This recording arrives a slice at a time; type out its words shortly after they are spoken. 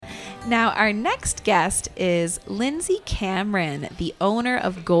Now, our next guest is Lindsay Cameron, the owner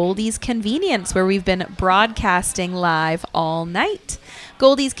of Goldies Convenience, where we've been broadcasting live all night.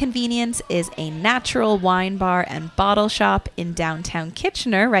 Goldies Convenience is a natural wine bar and bottle shop in downtown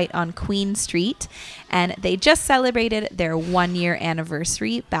Kitchener, right on Queen Street. And they just celebrated their 1-year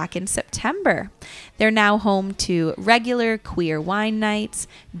anniversary back in September. They're now home to regular queer wine nights,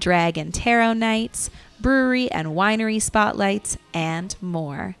 drag and tarot nights, brewery and winery spotlights, and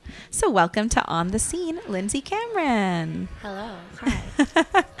more. So welcome to On the Scene, Lindsay Cameron. Hello.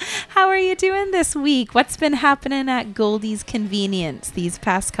 Hi. How are you doing this week? What's been happening at Goldies Convenience these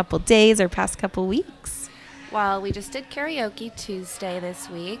past couple days or past couple weeks? Well, we just did karaoke Tuesday this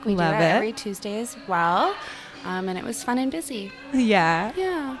week. We Love do that it. every Tuesday as well. And it was fun and busy. Yeah.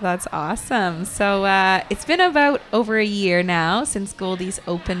 Yeah. That's awesome. So it's been about over a year now since Goldies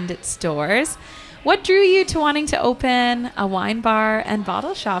opened its doors. What drew you to wanting to open a wine bar and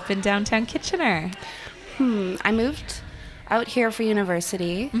bottle shop in downtown Kitchener? I moved out here for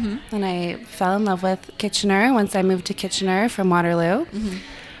university, and I fell in love with Kitchener once I moved to Kitchener from Waterloo.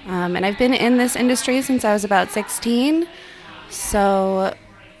 And I've been in this industry since I was about 16. So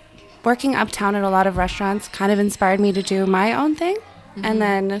working uptown at a lot of restaurants kind of inspired me to do my own thing. And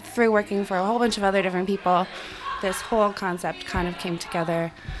then through working for a whole bunch of other different people, this whole concept kind of came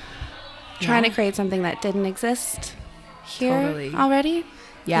together. Trying to create something that didn't exist here already.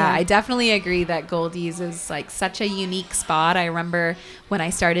 Yeah, I definitely agree that Goldies is like such a unique spot. I remember when I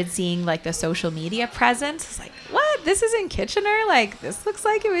started seeing like the social media presence, it's like, what? This is in Kitchener? Like, this looks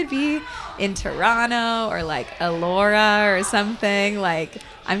like it would be in Toronto or like Elora or something. Like,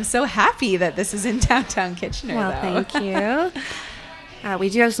 I'm so happy that this is in downtown Kitchener, though. Thank you.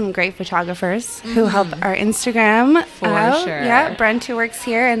 We do have some great photographers who help our Instagram For out. sure. Yeah, Brent, who works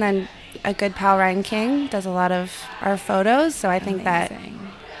here, and then a good pal, Ryan King, does a lot of our photos. So I think that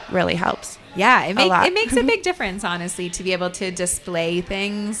really helps. Yeah, it makes a big difference, honestly, to be able to display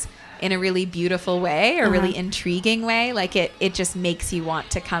things in a really beautiful way or really intriguing way. Like it just makes you want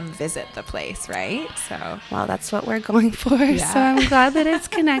to come visit the place, right? So well, that's what we're going for. Yeah. So I'm glad that it's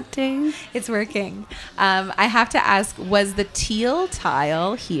connecting. It's working. I have to ask, was the teal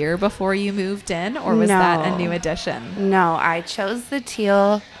tile here before you moved in, or was that a new addition? No, I chose the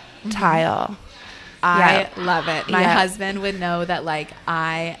teal tile. I love it. My husband would know that, like,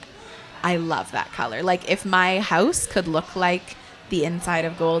 I love that color. Like, if my house could look like the inside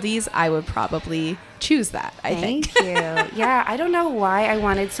of Goldies, I would probably choose that, I think. Thank you. Yeah, I don't know why I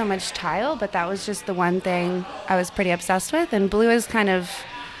wanted so much tile, but that was just the one thing I was pretty obsessed with. And blue is kind of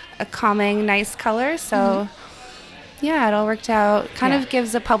a calming, nice color. So, yeah, it all worked out. Kind of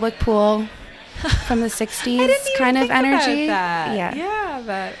gives a public pool from the 60s kind of energy. That. Yeah,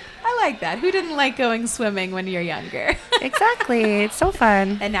 but I like that. Who didn't like going swimming when you're younger? Exactly. It's so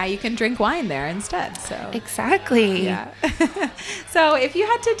fun. And now you can drink wine there instead. So exactly. Yeah. So if you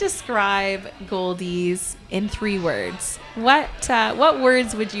had to describe Goldies in 3 words, what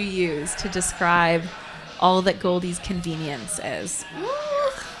words would you use to describe all that Goldies Convenience is?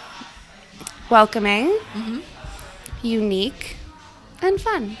 Welcoming, unique, and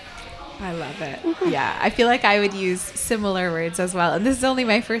fun. I love it. Yeah, I feel like I would use similar words as well. And this is only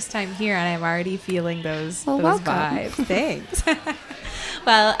my first time here, and I'm already feeling those vibes. Thanks.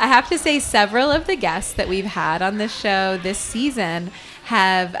 Well, I have to say several of the guests that we've had on this show this season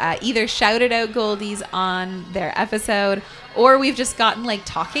have either shouted out Goldies on their episode, or we've just gotten like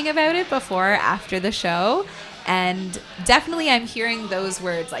talking about it before or after the show. And definitely I'm hearing those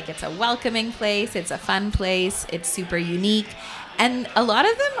words, like it's a welcoming place, it's a fun place, it's super unique. And a lot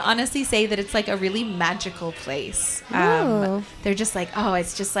of them honestly say that it's like a really magical place. They're just like, oh,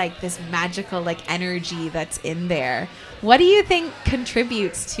 it's just like this magical like energy that's in there. What do you think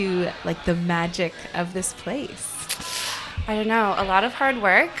contributes to like the magic of this place? I don't know. A lot of hard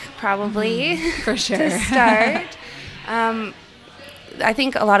work, probably. For sure. To start. I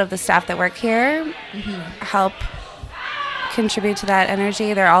think a lot of the staff that work here help contribute to that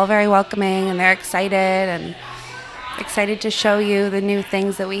energy. They're all very welcoming, and they're excited to show you the new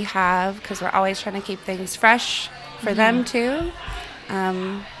things that we have, because we're always trying to keep things fresh for them too.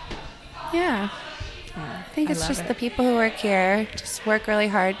 I think it's just the people who work here just work really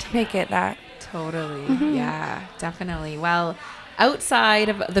hard to make it that. Totally. Yeah, definitely. Well, outside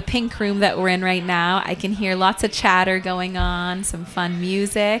of the pink room that we're in right now, I can hear lots of chatter going on, some fun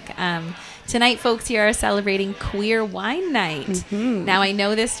music. Tonight, folks here are celebrating Queer Wine Night. Now, I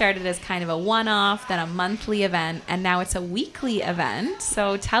know this started as kind of a one-off, then a monthly event, and now it's a weekly event.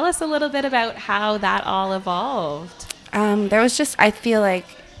 So tell us a little bit about how that all evolved. There was just, I feel like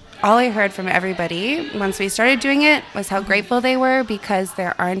all I heard from everybody once we started doing it was how grateful they were, because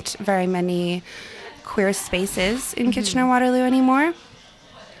there aren't very many queer spaces in Kitchener-Waterloo anymore.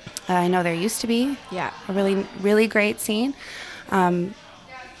 I know there used to be. Yeah. A really, really great scene.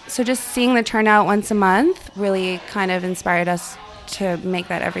 So just seeing the turnout once a month really kind of inspired us to make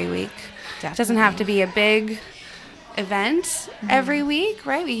that every week. Definitely. It doesn't have to be a big event every week,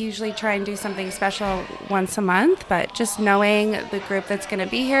 right? We usually try and do something special once a month, but just knowing the group that's going to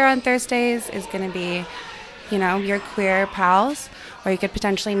be here on Thursdays is going to be, you know, your queer pals, or you could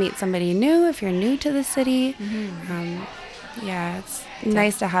potentially meet somebody new if you're new to the city. Yeah, it's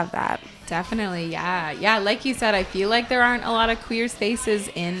nice to have that. Definitely, yeah. Yeah, like you said, I feel like there aren't a lot of queer spaces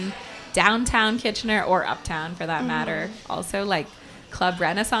in downtown Kitchener, or uptown for that matter. Also, like, Club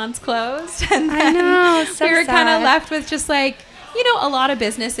Renaissance closed, and then I know, so we were kind of sad. left with just like, you know, a lot of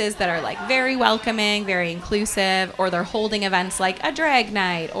businesses that are like very welcoming, very inclusive, or they're holding events like a drag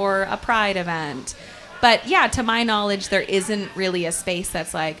night or a pride event. But yeah, to my knowledge, there isn't really a space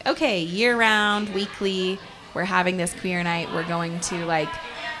that's like, okay, year round, weekly, we're having this queer night. We're going to like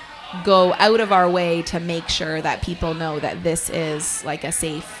go out of our way to make sure that people know that this is like a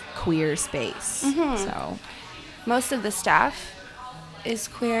safe queer space. So Most of the staff is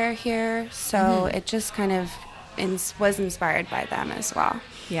queer here, so it just kind of was inspired by them as well.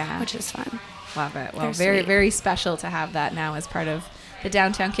 Yeah. Which is fun. Love it. Well, They're very, sweet. very special to have that now as part of the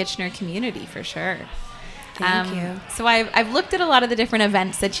downtown Kitchener community, for sure. Thank you. So I've looked at a lot of the different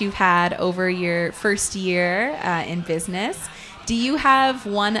events that you've had over your first year in business. Do you have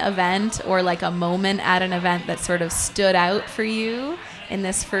one event or like a moment at an event that sort of stood out for you in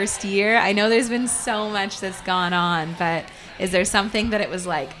this first year? I know there's been so much that's gone on, but is there something that it was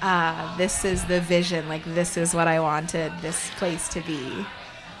like, this is the vision, like this is what I wanted this place to be?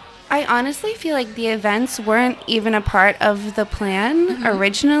 I honestly feel like the events weren't even a part of the plan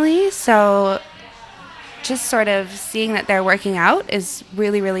originally, so just sort of seeing that they're working out is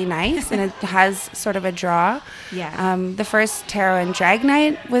really, really nice, and it has sort of a draw. Yeah. The first Tarot and Drag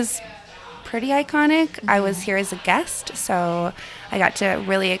Night was pretty iconic. I was here as a guest, so I got to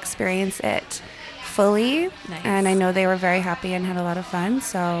really experience it fully. Nice. And I know they were very happy and had a lot of fun,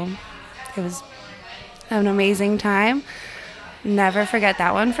 so it was an amazing time. Never forget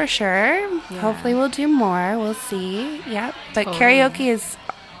that one for sure. Yeah. Hopefully we'll do more. We'll see. Yep. But Totally. karaoke is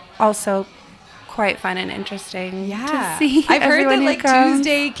also quite fun and interesting Yeah. to see. I've heard that everyone who like comes.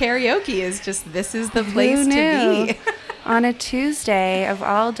 Tuesday karaoke is just, this is the place Who to knew? be. On a Tuesday of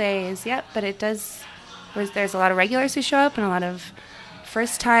all days. Yep. But it does, there's a lot of regulars who show up and a lot of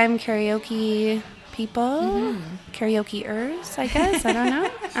first time karaoke people, karaoke-ers, I guess, I don't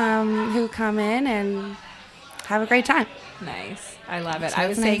know, who come in and have a great time. Nice. I love it. So I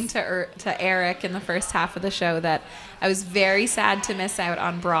was it's saying nice. to Eric in the first half of the show that I was very sad to miss out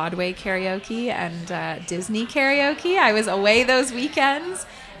on Broadway karaoke and Disney karaoke. I was away those weekends,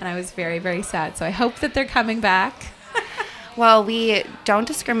 and I was very, very sad. So I hope that they're coming back. Well, we don't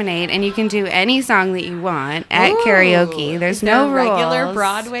discriminate, and you can do any song that you want at Ooh. karaoke. There's Is there no rules. regular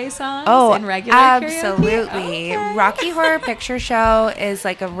Broadway songs Oh, and regular absolutely. karaoke? Okay. Rocky Horror Picture Show is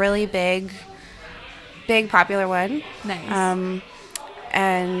like a really big popular one. Nice.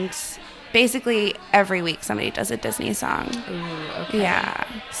 And basically every week somebody does a Disney song. Ooh, okay. Yeah.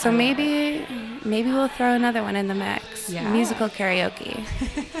 So maybe we'll throw another one in the mix. Yeah. Musical karaoke.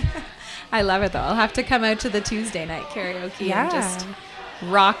 I love it, though. I'll have to come out to the Tuesday night karaoke Yeah. and just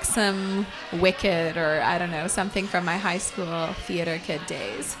rock some Wicked or, I don't know, something from my high school theater kid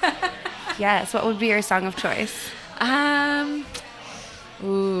days. Yes. What would be your song of choice?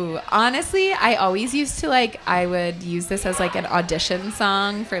 Honestly, I always used to I would use this as like an audition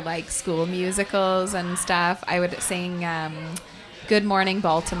song for like school musicals and stuff. I would sing Good Morning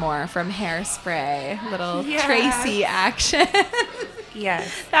Baltimore from Hairspray, little Yes. Tracy action.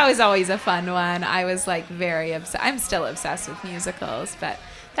 Yes. That was always a fun one. I was like very obsessed. I'm still obsessed with musicals, but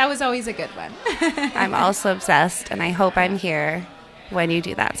that was always a good one. I'm also obsessed, and I hope I'm here when you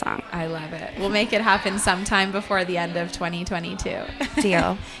do that song. I love it. We'll make it happen sometime before the end of 2022.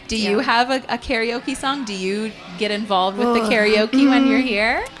 Deal. Do you have a karaoke song? Do you get involved with the karaoke when you're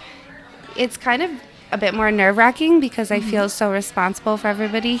here? It's kind of a bit more nerve-wracking because I feel so responsible for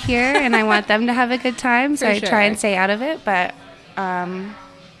everybody here, and I want them to have a good time, so For I try sure. and stay out of it. But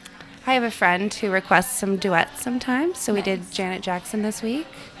I have a friend who requests some duets sometimes, so we did Janet Jackson this week.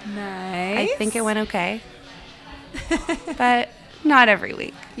 Nice. I think it went okay. But not every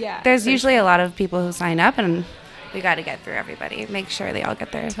week. Yeah. There's for usually a lot of people who sign up, and we got to get through everybody. Make sure they all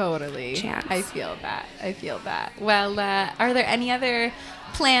get their chance. I feel that. Well, are there any other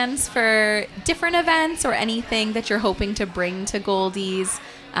plans for different events or anything that you're hoping to bring to Goldies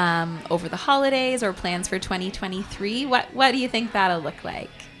over the holidays, or plans for 2023? What do you think that'll look like?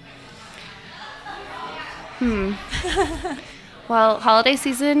 Well, holiday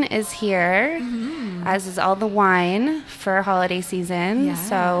season is here, as is all the wine for holiday season. Yeah.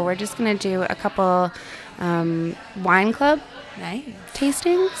 So we're just going to do a couple wine club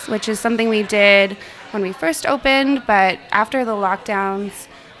tastings, which is something we did when we first opened, but after the lockdowns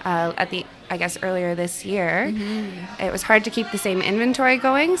earlier this year, it was hard to keep the same inventory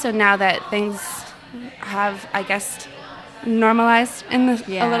going. So now that things have, normalized in a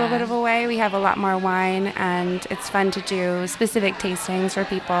little bit of a way, we have a lot more wine, and it's fun to do specific tastings for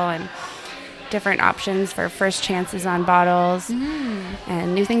people and different options for first chances on bottles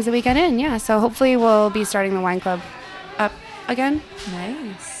and new things that we get in. Yeah, so hopefully we'll be starting the wine club up again.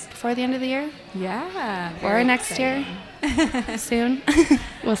 Nice. Before the end of the year. Yeah. Or next year. Soon.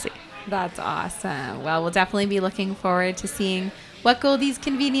 We'll see. That's awesome. Well, we'll definitely be looking forward to seeing what Goldies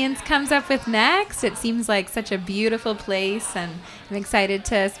Convenience comes up with next. It seems like such a beautiful place, and I'm excited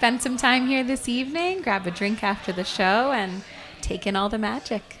to spend some time here this evening, grab a drink after the show, and take in all the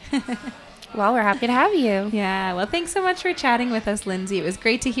magic. Well, we're happy to have you. Yeah. Well, thanks so much for chatting with us, Lindsay. It was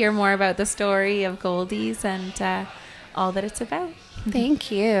great to hear more about the story of Goldies and all that it's about.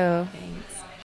 Thank you. Thanks.